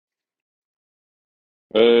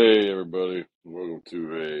Hey everybody, welcome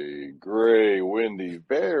to a gray, windy,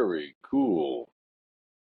 very cool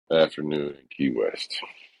afternoon in Key West.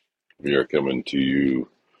 We are coming to you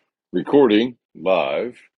recording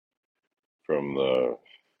live from the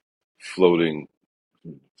floating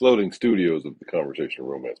floating studios of the Conversation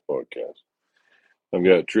Romance podcast. I've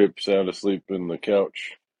got Trip sound asleep in the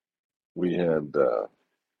couch. We had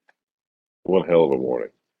one hell of a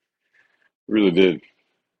morning. Really did.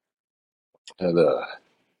 Had a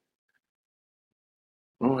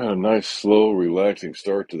nice, slow, relaxing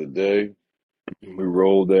start to the day. We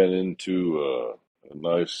rolled that into a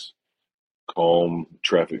nice calm,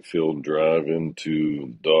 traffic-filled drive into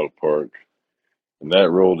the dog park. And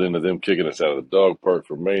that rolled into them kicking us out of the dog park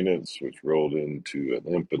for maintenance, which rolled into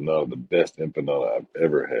an empanada, the best empanada I've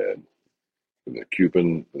ever had, with a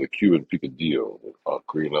Cuban picadillo with hot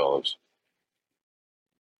green olives.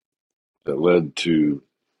 That led to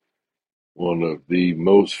one of the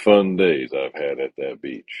most fun days I've had at that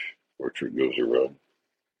beach where Trip goes to run.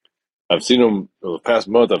 I've seen them the past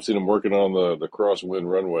month. I've seen them working on the crosswind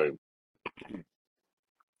runway,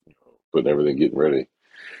 putting everything, getting ready.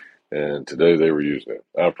 And today they were using it.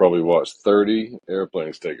 I probably watched 30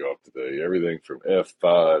 airplanes take off today. Everything from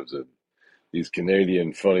F-5s and these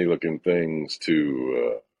Canadian funny looking things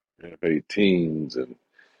to F-18s and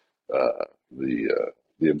uh,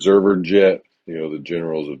 the observer jet, the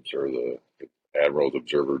general's or the admiral's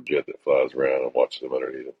observer jet that flies around and watches them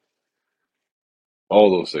underneath it. All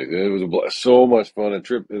those things. It was so much fun. A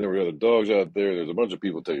trip, and there were other dogs out there. There's a bunch of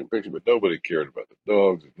people taking pictures, but nobody cared about the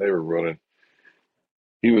dogs. They were running.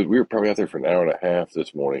 We were probably out there for an hour and a half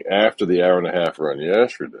this morning after the hour and a half run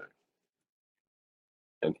yesterday.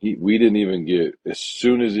 And we didn't even get, as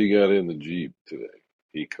soon as he got in the Jeep today,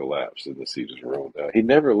 he collapsed and the seat just rolled down. He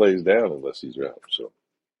never lays down unless he's out. So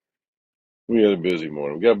we had a busy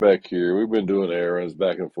morning. We got back here. We've been doing errands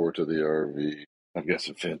back and forth to the RV. I've got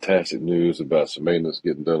some fantastic news about some maintenance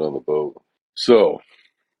getting done on the boat. So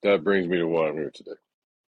that brings me to why I'm here today.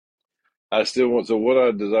 So what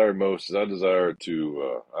I desire most is I desire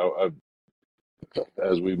to,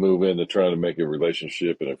 as we move into trying to make a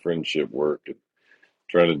relationship and a friendship work and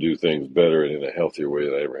trying to do things better and in a healthier way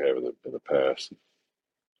than I ever have in the past.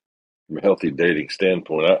 From a healthy dating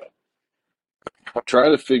standpoint, I try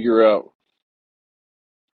to figure out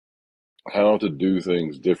how to do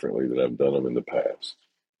things differently than I've done them in the past.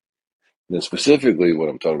 And then specifically, what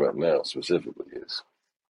I'm talking about now specifically is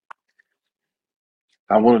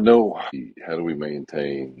I want to know how do we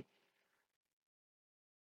maintain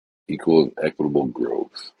equal and equitable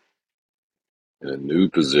growth in a new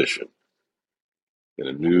position, in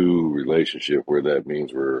a new relationship where that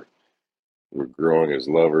means we're growing as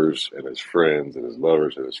lovers and as friends and as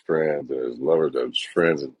lovers and as friends and as lovers and as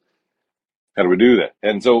friends. And how do we do that?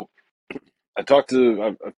 And so I've talked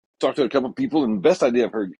to a couple of people, and the best idea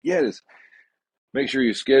I've heard yet is make sure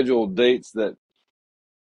you schedule dates that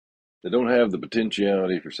don't have the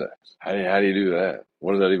potentiality for sex. How do you do that?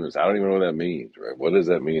 What does that even? I don't even know what that means, right? What does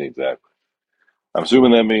that mean exactly? I'm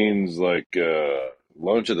assuming that means like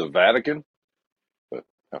lunch at the Vatican, but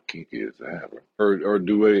how kinky is that? Or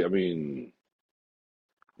do we? I mean,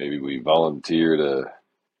 maybe we volunteer to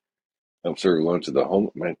help serve lunch at the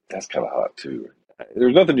home. Man, that's kind of hot too.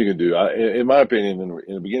 There's nothing you can do, in my opinion,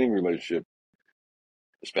 in a beginning relationship,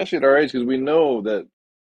 especially at our age, because we know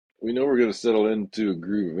we're going to settle into a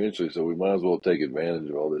groove eventually, so we might as well take advantage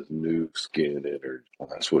of all this new skin energy. Well,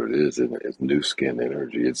 that's what it is, isn't it? It's new skin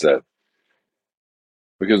energy. It's that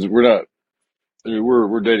because we're not. I mean,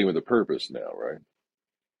 we're dating with a purpose now, right?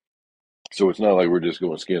 So it's not like we're just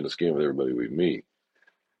going skin to skin with everybody we meet.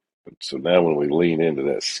 But so now when we lean into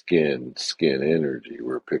that skin energy,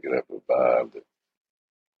 we're picking up a vibe that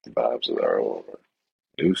the vibes of our own. Right?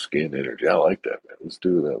 New skin energy. I like that, man. Let's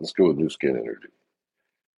do that. Let's go with new skin energy.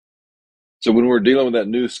 So when we're dealing with that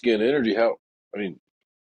new skin energy, I mean,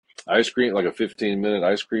 ice cream, like a 15-minute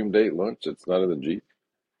ice cream date lunch that's not in the Jeep,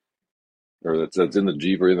 or that's in the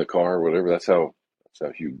Jeep or in the car or whatever. That's how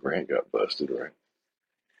Hugh Grant got busted, right?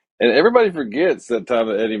 And everybody forgets that time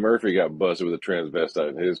that Eddie Murphy got busted with a transvestite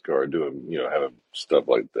in his car doing, having stuff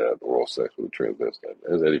like that, oral sex with a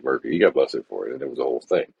transvestite. As Eddie Murphy, he got busted for it, and it was a whole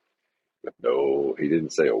thing. But no, he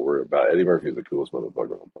didn't say a word about it. Eddie Murphy is the coolest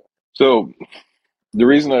motherfucker on the planet. So the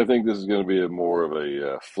reason I think this is going to be more of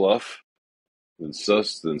a fluff than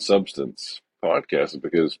substance podcast is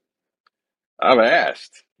because I've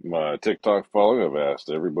asked my TikTok following, I've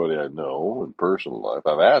asked everybody I know in personal life,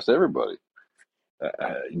 I've asked everybody,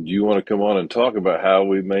 do you want to come on and talk about how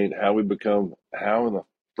in the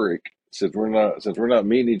freak, since we're not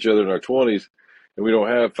meeting each other in our 20s and we don't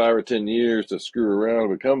have 5 or 10 years to screw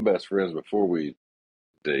around and become best friends before we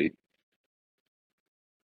date,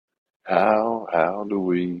 how do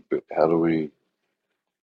we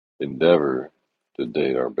endeavor to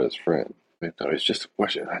date our best friend? No, it's just a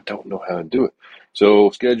question. I don't know how to do it. So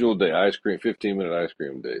schedule a day, 15-minute ice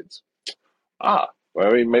cream dates. Well, I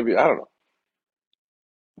mean, maybe, I don't know.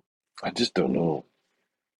 I just don't know.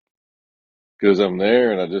 Because I'm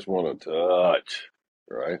there and I just want to touch,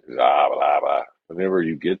 right? Blah, blah, blah. Whenever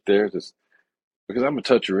you get there, just because I'm a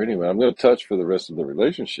toucher anyway, I'm going to touch for the rest of the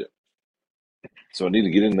relationship. So I need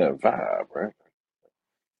to get in that vibe, right?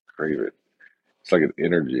 Crave it. It's like an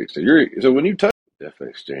energy exchange. So when you touch, definitely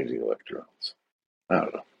exchanging electrons. I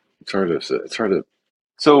don't know. It's hard to say. It's hard to.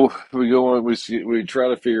 So we go on. We try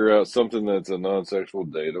to figure out something that's a non-sexual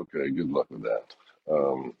date. Okay, good luck with that.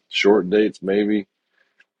 Short dates, maybe.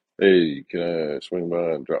 Hey, can I swing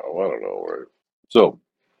by and drop? Well, I don't know. Right? So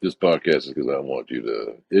this podcast is because I want you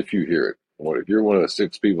to, if you hear it, if you're one of the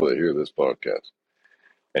 6 people that hear this podcast,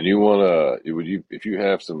 and you want to, if you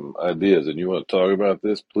have some ideas and you want to talk about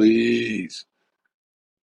this, please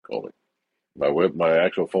call me. My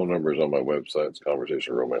actual phone number is on my website. It's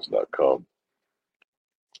conversationromance.com.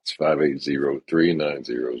 It's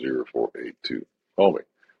 580-390-0482. Call me.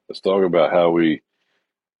 Let's talk about how we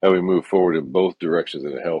move forward in both directions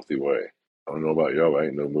in a healthy way. I don't know about y'all, but I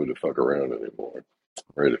ain't no mood to fuck around anymore. I'm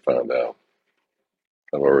ready to find out.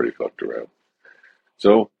 I've already fucked around.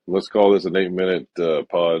 So let's call this an 8-minute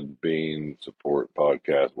PodBean support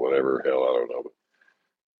podcast, whatever. Hell, I don't know. But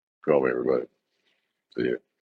call me, everybody. See you.